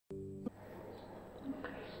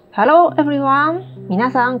Hello everyone!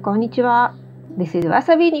 皆さん、こんにちは。This is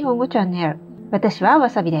WASABI NIHONGO channel. 私はわ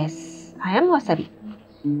さびです。I am Wasabi.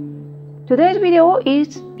 Today's video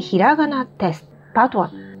is HIRAGANA Test Part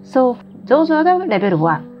 1. So, those are the level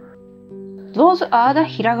 1. Those are the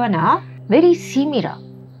hiragana, very similar,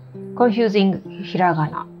 confusing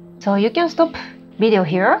hiragana. So you can stop video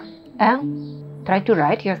here and try to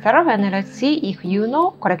write yourself and let's see if you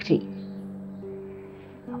know correctly.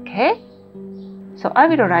 Okay? So I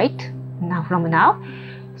will write now from now.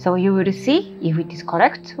 So you will see if it is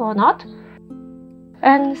correct or not.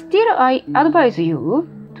 And still I advise you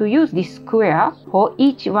to use this square for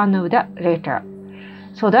each one of the letter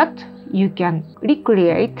so that you can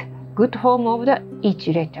recreate good form of the each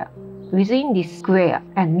letter within this square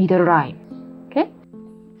and middle line. Okay?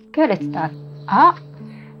 Okay, let's start.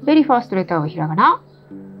 Very first letter of hiragana.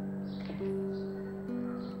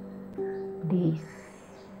 This.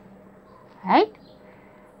 Right?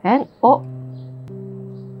 And O.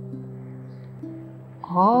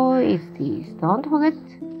 O is this. Don't forget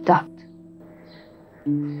that.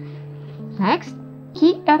 Next,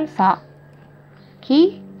 Ki and Sa.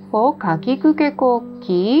 Ki for kakikuke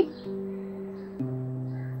koki.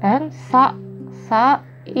 And Sa. Sa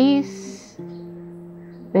is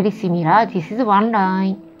very similar. This is one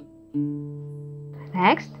line.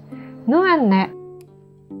 Next, Nu and Ne.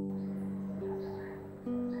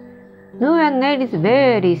 Nu and Ne is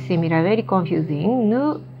very similar, very confusing.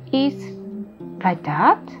 Nu is like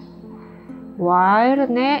that, while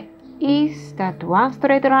Ne is that one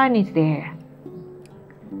straight line is there.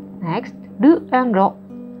 Next, Ru and Ro.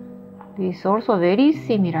 This is also very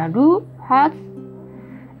similar. Ru has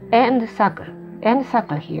end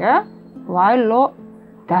circle here, while Ro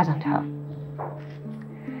doesn't have.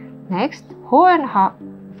 Next, Ho and Ha.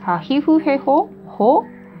 Ha, hi, fu, he, ho. Ho.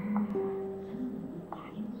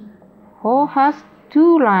 Ho has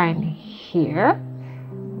two lines here,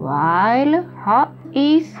 while Ha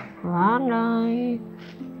is one line.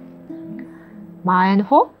 Ma and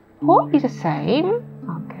Ho. Ho is the same.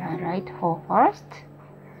 Okay, I write Ho first.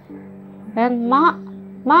 And Ma.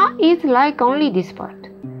 Ma is like only this part.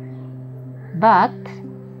 But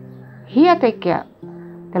here take care.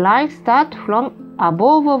 The line starts from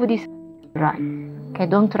above of this line. Okay,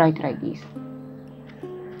 don't write like this.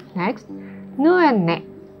 Next, Nu and Ne.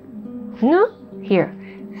 Nu here.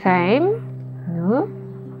 Same. Nu.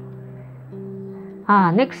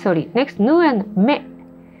 Next, Nu and Me.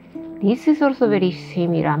 This is also very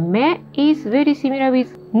similar. Me is very similar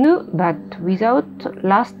with Nu, but without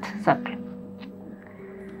last circle.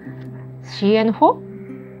 She and Ho.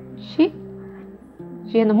 She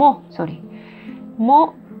and Mo. Sorry.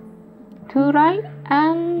 Mo, two line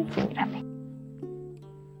and similarly.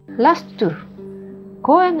 Last two.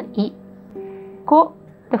 Ko and I. Ko,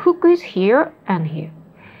 the hook is here and here.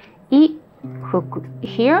 I, hook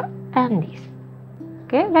here and this.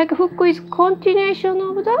 Okay, like hook is continuation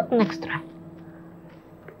of the next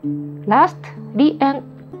line. Last, Ri and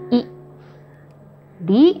I.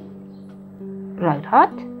 Ri, right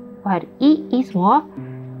heart, while I is more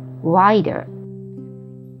wider.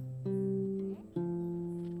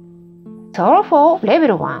 So for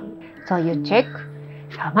level 1, so you check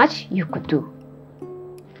how much you could do.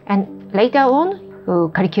 And later on, we'll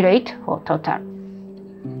calculate for total.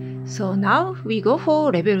 So now we go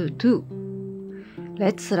for level 2.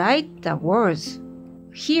 Let's write the words.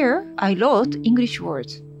 Here I wrote English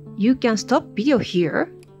words. You can stop video here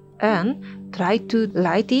and try to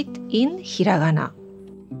write it in hiragana.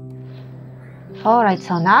 Alright,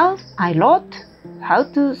 so now I wrote how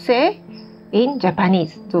to say in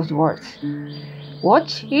Japanese those words.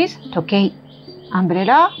 Watch is tokei.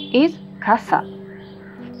 Umbrella is kasa.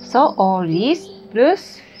 So all these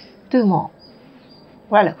plus two more.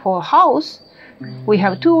 Well, for house, we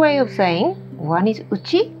have two ways of saying. One is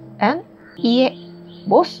uchi and ie.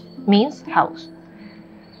 Both means house.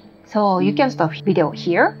 So you can stop video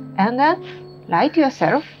here and then write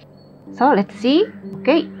yourself. So let's see.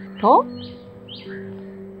 Okay. To.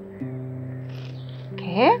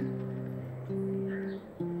 Okay.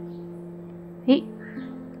 Hi.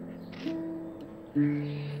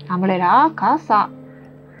 Umbrella, kasa.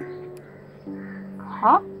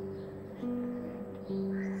 Ka.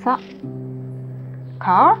 Sa.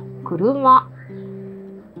 Car, kuruma.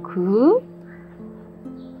 Ku.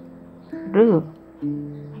 Ru.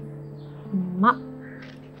 Ma.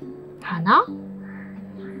 Hana.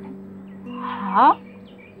 Ha.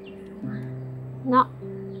 Na.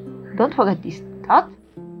 Don't forget this dot.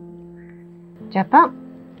 Japan.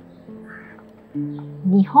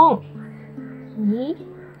 Nihon. Ni.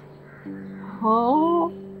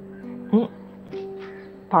 Ho.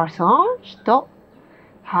 Person, 人。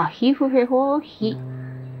は、ひ、ふ、へ、ほ、ひ。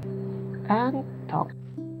and と。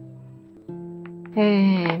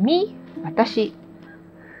み、私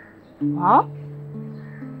は、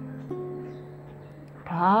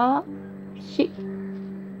たし、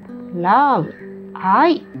love、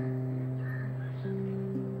愛。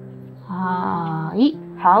はい、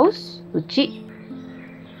house、うち。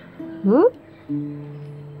う、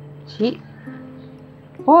ち、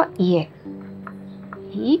お、家。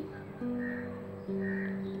い、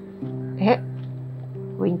え、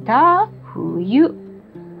winter、冬。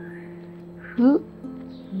ふ、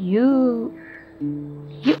ゆ、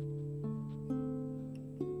ゆ。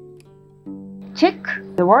Check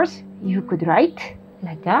the words you could write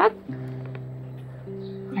like that,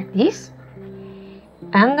 like this,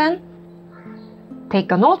 and then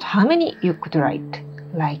take a note how many you could write,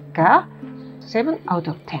 like 7 out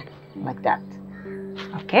of 10, like that.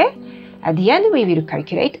 Okay? At the end, we will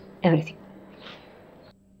calculate everything.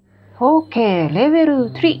 Okay, level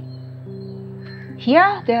 3.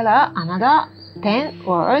 Here there are another 10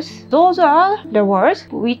 words. Those are the words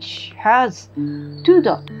which has 2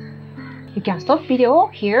 dots. You can stop video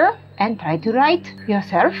here and try to write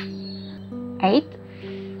yourself 8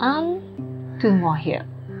 and 2 more here.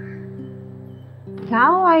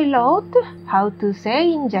 Now I wrote how to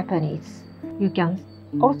say in Japanese. You can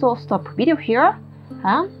also stop video here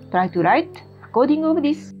and try to write according of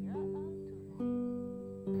this.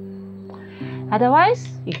 Otherwise,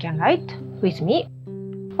 you can write with me.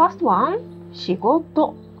 First one, 仕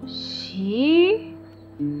事、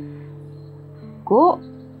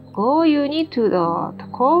Go, you need to dot.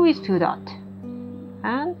 Go with 2 dot.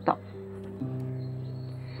 And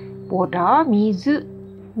water, 水、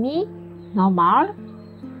み、normal.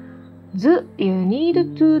 Z, you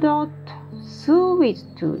need 2 dot. Su with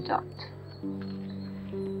 2 dot.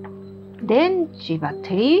 電池、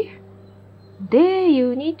battery. De,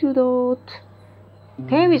 you need 2 dot.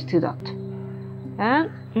 Te with 2 dot. And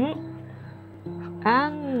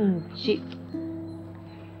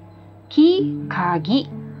き、鍵。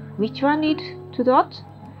Which one need 2 dots?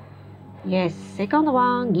 Yes, second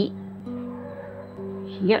one, ぎ。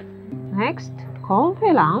Here. Next,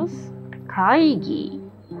 conference, 会議。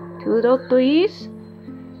2 dot is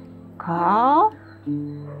か、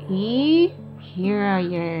い。Here,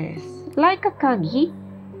 yes. Like a 鍵。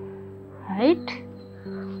Right?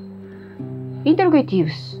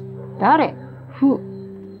 Interrogatives. 誰、who.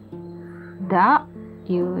 だ、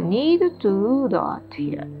you need 2 dot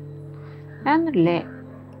here. And れ。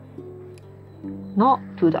の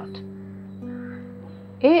 2 dot.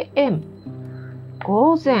 AM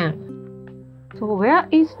午前 So where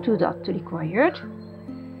is 2 dot required?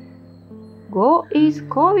 Go is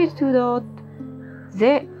go with 2 dot.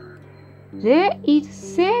 They is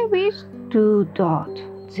say with 2 dot.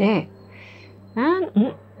 They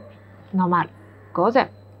and normal 午前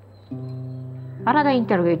Another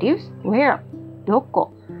interrogatives where ど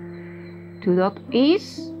こ 2 dot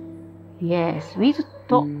is yes with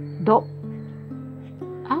とど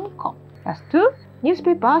Last two,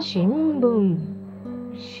 newspaper, 新聞。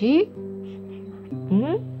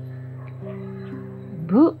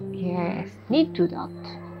ぶ、yes, need to dot.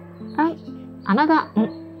 And another,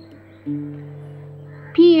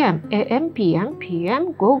 PM, AM,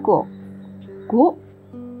 PM, go. Go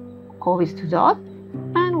with 2 dot.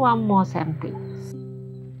 And one more sentence.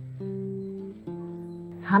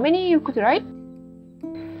 How many you could write?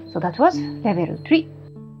 So that was level 3.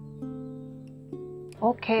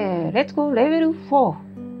 Okay, let's go level 4.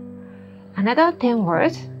 Another 10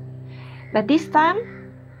 words, but this time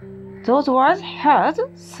those words has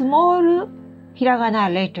small hiragana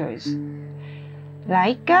letters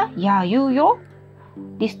like ya, you, yo.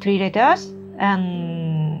 These 3 letters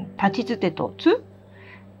and tachizute totsu.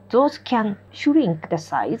 Those can shrink the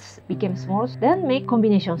size, become small, then make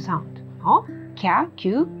combination sound. Kya,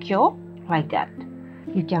 kyu, kyo, like that.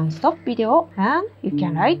 You can stop video and you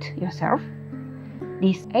can write yourself.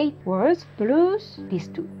 These 8 words plus these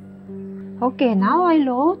 2. Okay, now I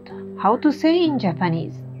wrote how to say in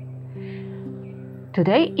Japanese.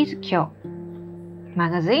 Today is kyo.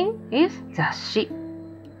 Magazine is 雑誌.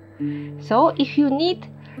 So if you need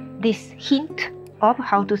this hint of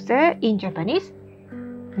how to say in Japanese,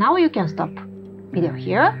 now you can stop video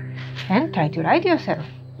here and try to write yourself.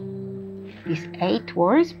 These 8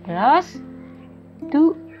 words plus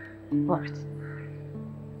 2 words.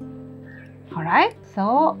 Alright,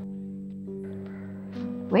 so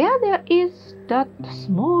where there is that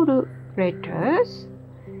small letters,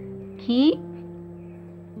 ki,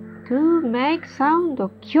 to make sound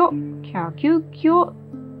kyo, kya, kyu, kyo,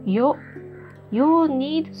 yo, you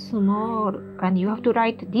need small, and you have to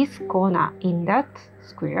write this corner in that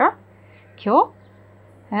square. Kyo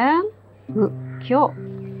and kyo.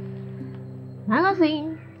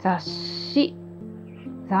 Magazine, 雑誌,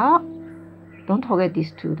 the, don't forget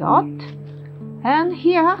these two dots. And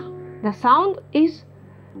here, the sound is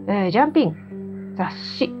jumping. 雑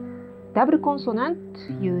誌, double consonant,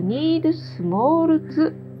 you need small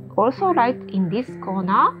z, also write in this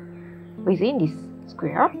corner within this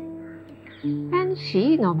square. And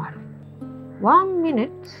she normal. 1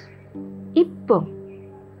 minute, 1分,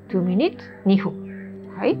 2 minutes, 2分.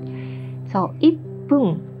 Right? So, 1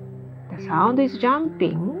分, the sound is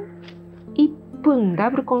jumping. 1分,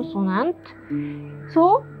 double consonant.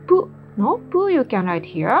 So, pu, no, pu you can write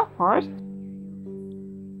here first.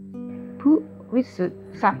 Pu with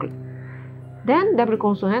circle. Then double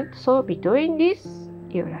consonant, so between this,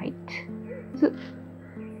 you write z.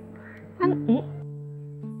 And n.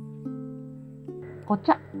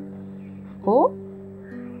 Ocha. O.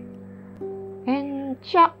 And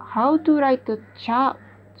cha. How to write cha,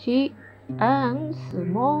 chi, and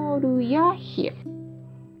small ya here.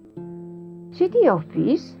 City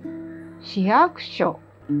office, 市役所.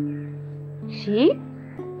 Shi,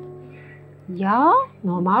 ya,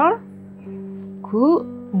 normal, ku,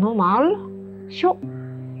 normal, sho.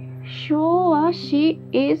 Sho wa shi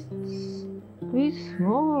is with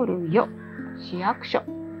small yo. 市役所.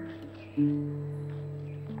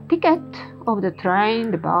 Ticket of the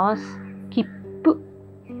train, the bus, 切符,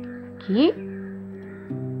 ki,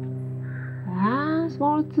 and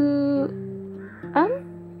small z, and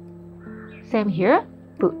same here,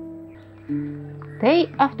 pu. Day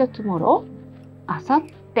after tomorrow, あさっ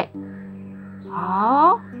て.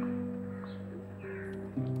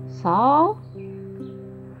 So,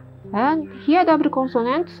 and here double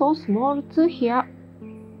consonant, so small z here,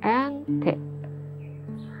 and te.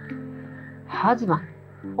 Husband,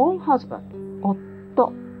 on husband,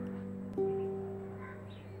 夫.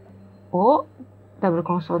 O, double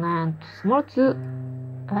consonant, small z,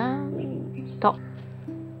 and to.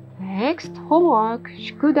 Next, homework,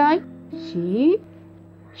 宿題, し,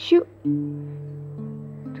 shu.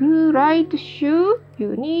 To write shu,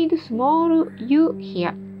 you need small u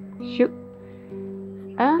here, shu.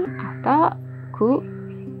 And after ku,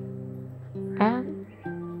 and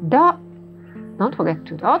da, don't forget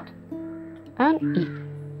to dot, and i.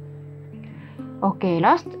 Okay,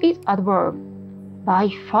 last is adverb. By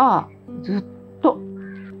far, ずっと,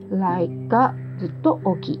 like がずっと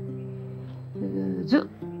大きい. Z.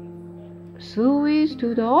 Su is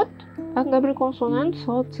two dot and double consonant,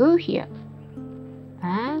 so zu here.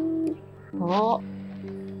 And to.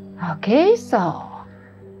 Okay, so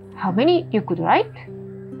how many you could write?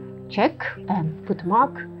 Check and put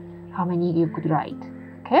mark how many you could write.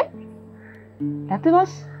 Okay? That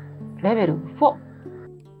was level 4.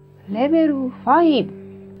 Level 5,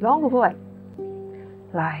 long vowel.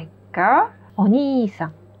 Like お兄さ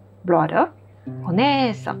ん, brother, お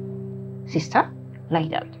姉さん, sister, like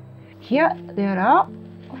that. Here there are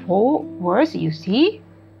 4 words you see.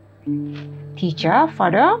 Teacher,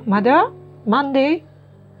 father, mother, Monday,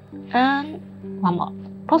 and one more,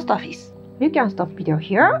 post office. You can stop video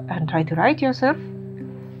here and try to write yourself.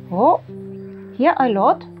 Oh, here I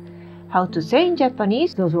wrote how to say in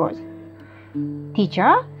Japanese those words.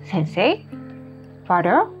 Teacher, sensei,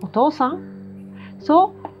 father, お父さん.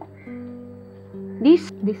 So,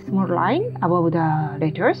 this small line above the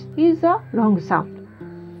letters is a long sound.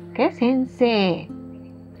 Okay, sensei.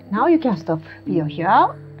 Now you can stop video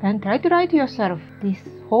here and try to write yourself these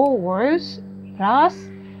 4 words plus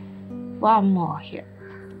one more here.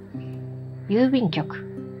 郵便局.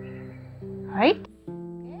 Right?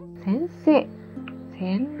 先生.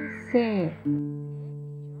 先生.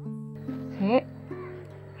 せ.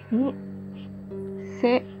 ん.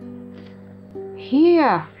 せ.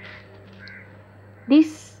 Here.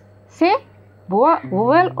 This se,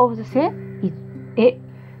 vowel of the se is e,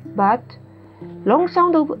 but long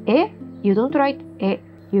sound of e, you don't write e,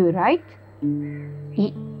 you write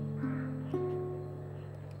I.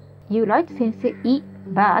 You write sensei I,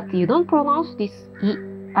 but you don't pronounce this I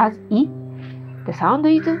as I. The sound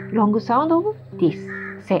is long sound of this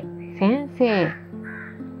se, sensei.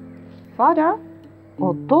 Father,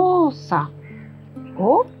 お父さん.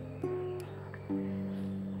 O,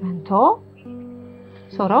 and to.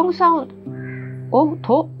 So long sound o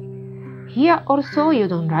to. Here also you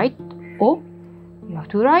don't write o, you have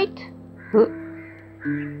to write u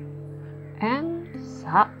and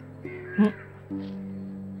sa.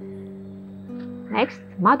 Next,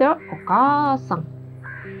 mother, お母さん.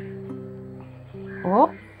 O,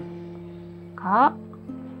 ka.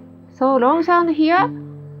 So long sound here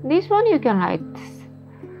this one you can write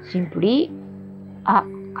simply あ、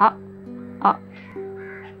か、あ、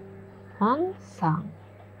アンさん。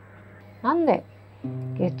なんで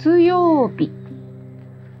月曜日、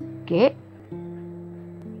月、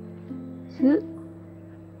す、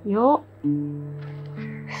よ。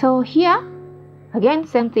So here, again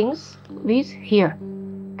same things with here.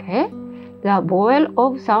 Okay? The vowel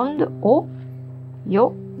of sound O,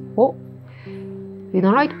 yo, O. You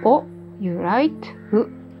don't write O, you write U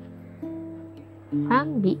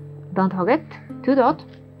and B. Don't forget two dot.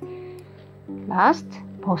 Last,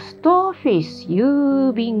 post office,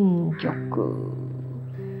 郵便局.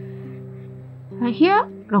 And here,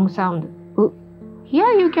 long sound U.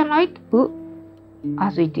 Here you can write U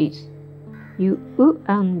as it is. U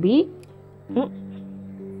and B.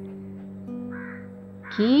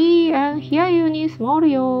 Key, and here you need small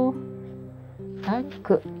yo.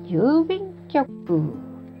 Like 郵便局.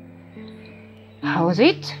 How is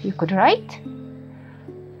it? You could write.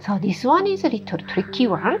 So this one is a little tricky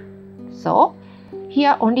one. So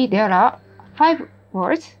here only there are 5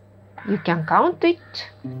 words. You can count it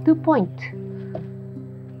to point.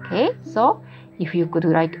 Okay, so if you could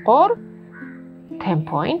write all 10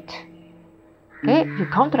 point, okay, you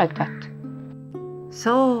count like that.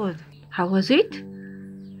 So how was it?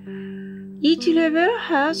 Each level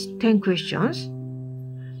has 10 questions,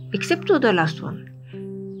 except the last one.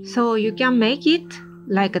 So you can make it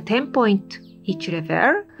like a 10 point each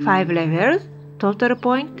level, 5 levels, total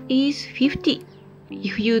point is 50.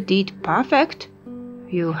 If you did perfect,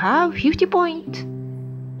 you have 50 points.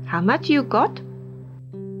 How much you got?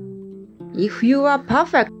 If you are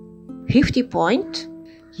perfect, 50 points,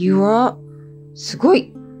 you are すご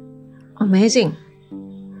い amazing.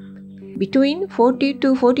 Between 40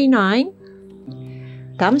 to 49,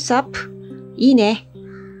 thumbs up, いいね.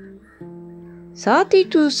 30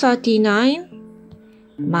 to 39,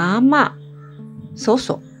 まあまあ、そう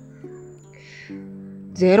そう。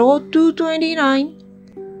0 to 29,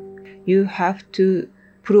 you have to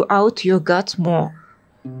pull out your guts more.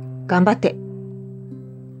 頑張って。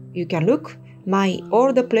You can look my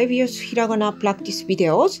all the previous hiragana practice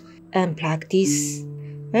videos and practice.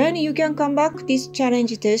 And you can come back this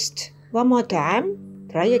challenge test one more time.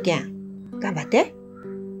 Try again. 頑張って。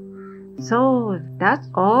So that's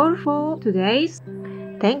all for today's.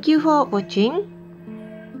 Thank you for watching.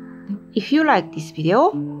 If you like this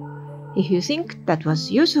video, if you think that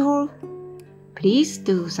was useful, please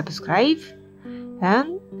do subscribe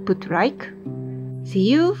and put like.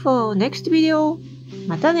 See you for next video.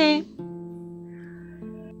 またね。